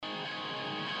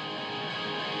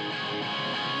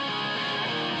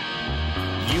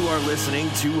are listening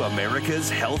to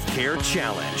America's Healthcare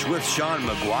Challenge with Sean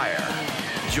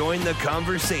McGuire. Join the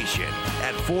conversation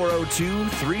at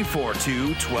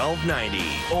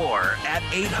 402-342-1290 or at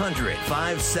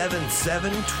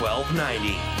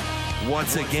 800-577-1290.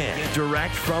 Once again,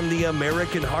 direct from the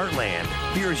American heartland,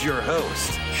 here's your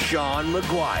host, Sean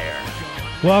McGuire.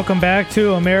 Welcome back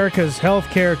to America's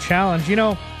Healthcare Challenge. You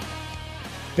know,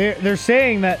 they're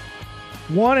saying that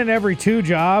 1 in every 2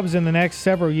 jobs in the next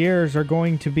several years are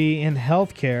going to be in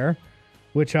healthcare,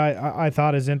 which I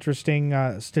thought is interesting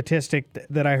statistic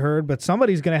that I heard. But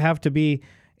somebody's going to have to be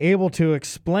able to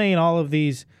explain all of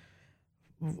these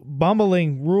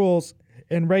bumbling rules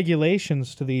and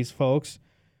regulations to these folks.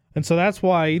 And so that's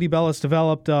why Edie Bellis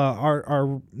developed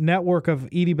our network of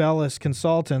Edie Bellis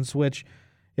consultants, which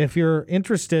if you're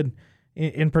interested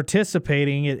in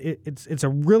participating, it's a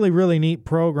really, really neat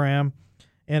program,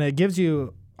 and it gives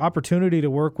you opportunity to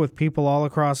work with people all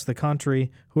across the country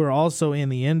who are also in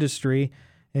the industry.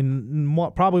 And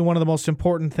probably one of the most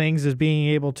important things is being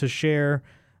able to share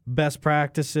best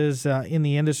practices in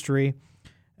the industry.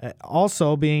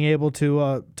 Also being able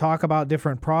to talk about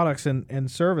different products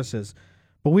and services.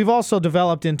 But we've also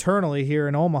developed internally here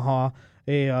in Omaha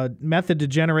a method to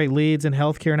generate leads in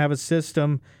healthcare and have a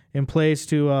system in place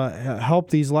to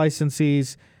help these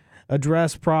licensees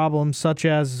address problems such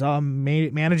as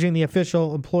managing the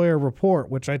official employer report,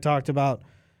 which I talked about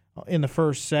in the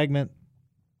first segment.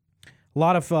 A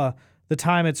lot of the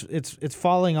time it's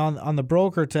falling on the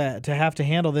broker to have to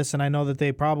handle this, and I know that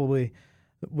they probably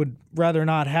would rather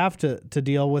not have to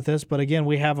deal with this. But again,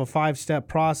 we have a 5-step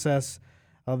process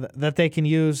that they can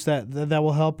use that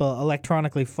will help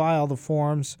electronically file the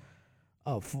forms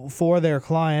for their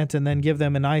client and then give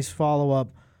them a nice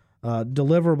follow-up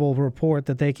deliverable report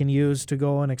that they can use to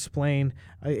go and explain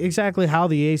exactly how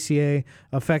the ACA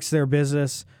affects their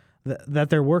business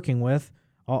that they're working with.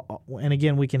 And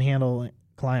again, we can handle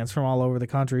clients from all over the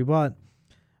country, but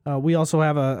we also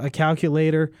have a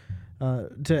calculator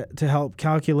to help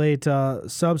calculate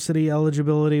subsidy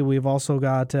eligibility. We've also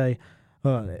got a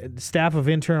staff of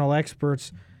internal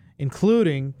experts,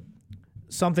 including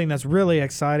something that's really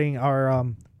exciting, our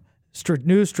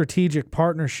new strategic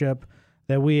partnership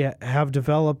that we have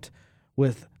developed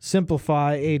with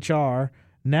Simplify HR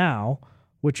Now,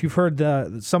 which you've heard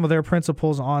some of their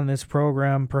principles on this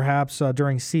program perhaps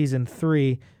during Season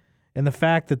 3, and the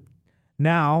fact that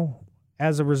now,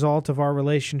 as a result of our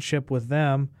relationship with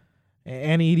them,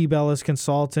 an Edie Bellis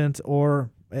consultant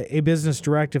or a business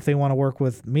direct, if they want to work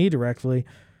with me directly,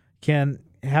 can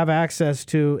have access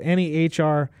to any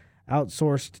HR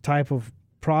outsourced type of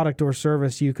product or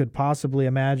service you could possibly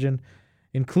imagine,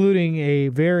 including a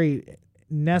very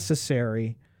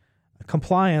necessary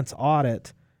compliance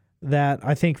audit that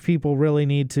I think people really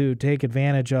need to take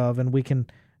advantage of, and we can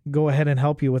go ahead and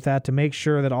help you with that to make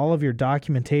sure that all of your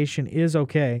documentation is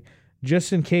okay,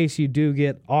 just in case you do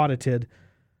get audited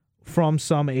from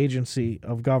some agency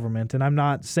of government. And I'm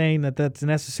not saying that that's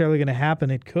necessarily going to happen.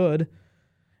 It could.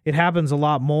 It happens a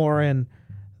lot more in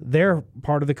their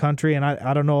part of the country, and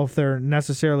I don't know if they're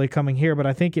necessarily coming here, but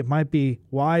I think it might be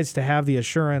wise to have the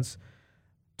assurance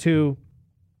to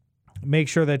make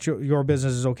sure that your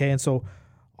business is okay. And so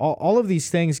all of these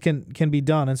things can be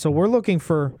done. And so we're looking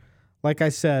for, like I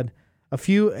said, a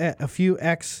few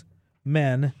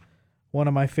X-Men, one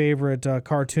of my favorite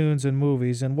cartoons and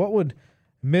movies. And what would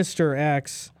Mr.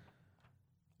 X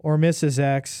or Mrs.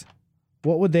 X,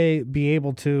 what would they be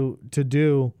able to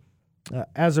do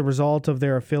as a result of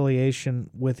their affiliation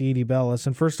with Edie Bellis?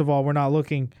 And first of all, we're not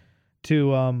looking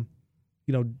to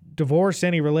divorce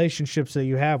any relationships that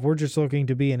you have. We're just looking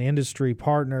to be an industry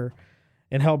partner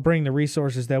and help bring the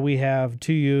resources that we have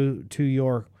to you, to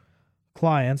your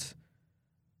clients.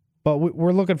 But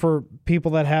we're looking for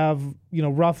people that have,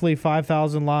 roughly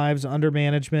 5,000 lives under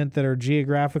management that are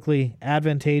geographically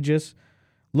advantageous,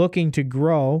 looking to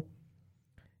grow,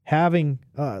 having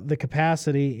the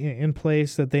capacity in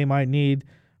place that they might need,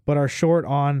 but are short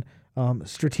on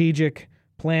strategic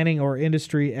planning or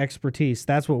industry expertise.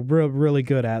 That's what we're really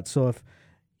good at. So if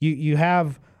you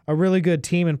have a really good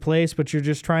team in place, but you're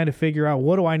just trying to figure out,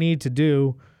 what do I need to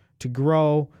do to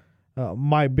grow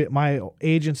my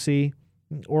agency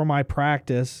or my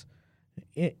practice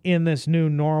in this new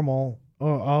normal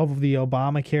of the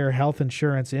Obamacare health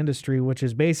insurance industry, which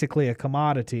is basically a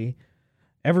commodity.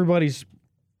 Everybody's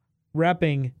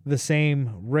repping the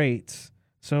same rates.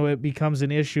 So it becomes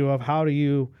an issue of, how do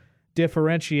you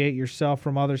differentiate yourself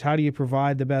from others? How do you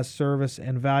provide the best service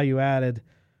and value-added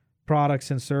products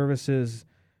and services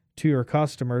to your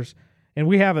customers? And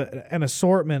we have an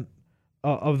assortment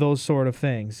of those sort of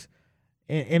things,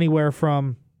 anywhere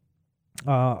from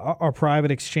our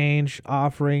private exchange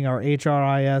offering, our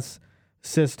HRIS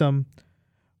system.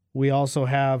 We also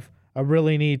have a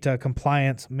really neat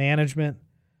compliance management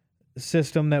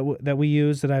system that we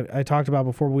use that I talked about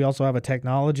before. We also have a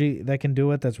technology that can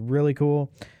do it that's really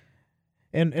cool,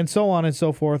 and so on and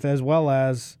so forth, as well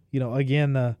as,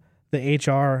 again, the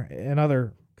HR and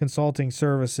other consulting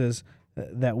services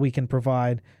that we can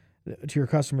provide to your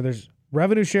customer. There's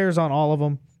revenue shares on all of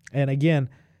them, and again,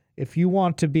 if you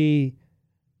want to be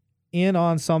in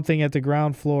on something at the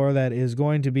ground floor that is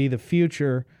going to be the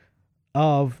future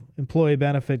of employee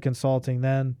benefit consulting,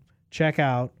 then check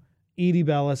out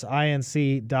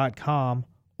edbellisinc.com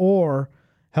or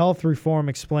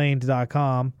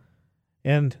healthreformexplained.com,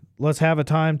 and let's have a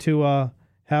time to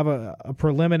have a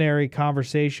preliminary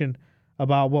conversation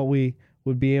about what we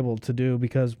would be able to do.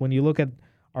 Because when you look at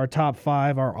our top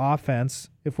 5, our offense,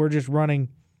 if we're just running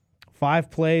 5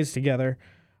 plays together,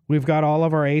 we've got all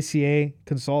of our ACA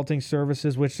consulting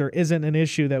services, which there isn't an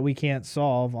issue that we can't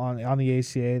solve on the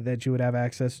ACA that you would have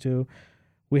access to.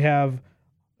 We have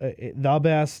the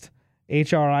best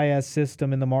HRIS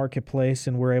system in the marketplace,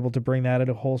 and we're able to bring that at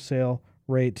a wholesale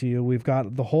rate to you. We've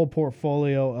got the whole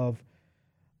portfolio of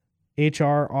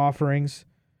HR offerings.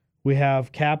 We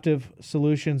have captive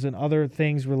solutions and other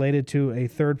things related to a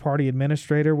third-party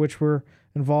administrator, which we're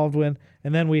involved with.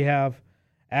 And then we have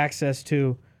access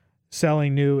to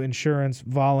selling new insurance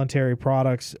voluntary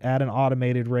products at an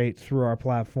automated rate through our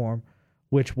platform,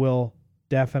 which will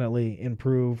definitely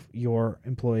improve your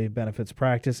employee benefits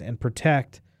practice and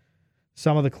protect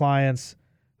some of the clients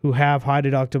who have high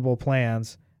deductible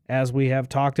plans, as we have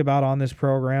talked about on this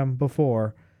program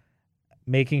before,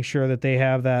 making sure that they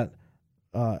have that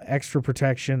extra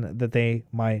protection that they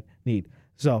might need.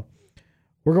 So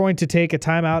we're going to take a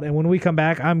timeout, and when we come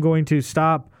back, I'm going to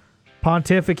stop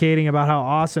pontificating about how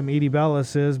awesome Edie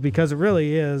Bellis is, because it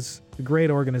really is a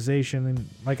great organization, and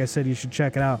like I said, you should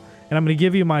check it out. And I'm going to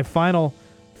give you my final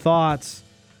thoughts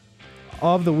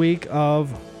of the week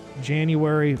of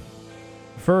January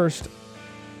 1st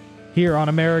here on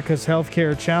America's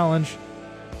Healthcare Challenge.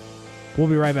 We'll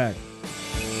be right back.